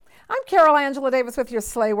Carol Angela Davis with your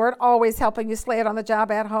Slay Word, always helping you slay it on the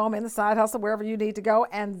job, at home, in the side hustle, wherever you need to go.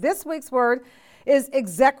 And this week's word is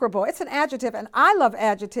execrable. It's an adjective, and I love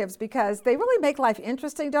adjectives because they really make life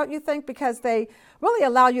interesting, don't you think? Because they really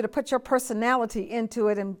allow you to put your personality into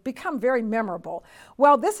it and become very memorable.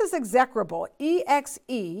 Well, this is execrable,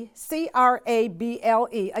 E-X-E-C-R-A-B-L-E.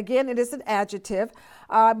 Again, it is an adjective,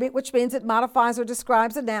 which means it modifies or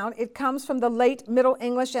describes a noun. It comes from the late Middle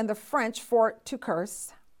English and the French for to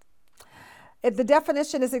curse. The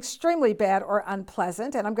definition is extremely bad or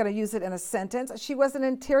unpleasant, and I'm going to use it in a sentence. She was an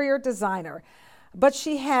interior designer, but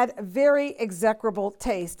she had very execrable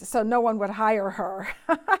taste, so no one would hire her.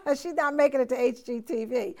 She's not making it to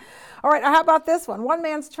HGTV. All right, how about this one? One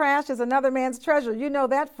man's trash is another man's treasure. You know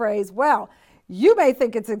that phrase. Well, you may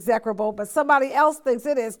think it's execrable, but somebody else thinks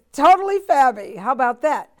it is totally fabby. How about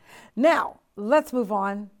that? Now, let's move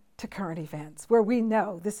on to current events, where we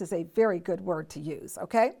know this is a very good word to use,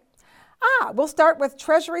 okay? We'll start with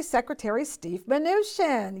Treasury Secretary Steve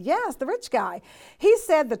Mnuchin. Yes, the rich guy. He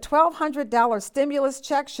said the $1,200 stimulus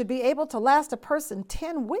check should be able to last a person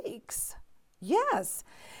 10 weeks. Yes,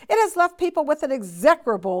 it has left people with an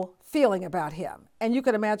execrable feeling about him. And you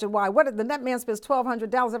can imagine why. That man spends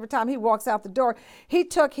 $1,200 every time he walks out the door. He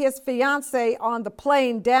took his fiance on the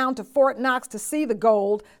plane down to Fort Knox to see the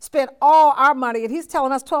gold, spent all our money, and he's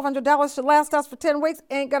telling us $1,200 should last us for 10 weeks.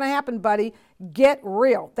 Ain't going to happen, buddy. Get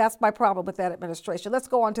real. That's my problem with that administration. Let's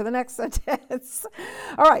go on to the next sentence.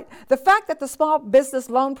 All right. The fact that the small business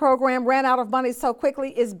loan program ran out of money so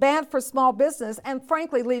quickly is bad for small business and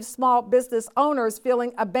frankly leaves small business owners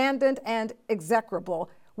feeling abandoned and execrable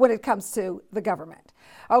when it comes to the government.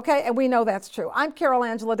 Okay, and we know that's true. I'm Carol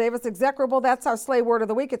Angela Davis. Execrable, that's our Slay Word of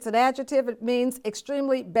the Week. It's an adjective. It means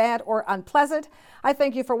extremely bad or unpleasant. I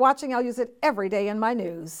thank you for watching. I'll use it every day in my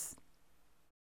news.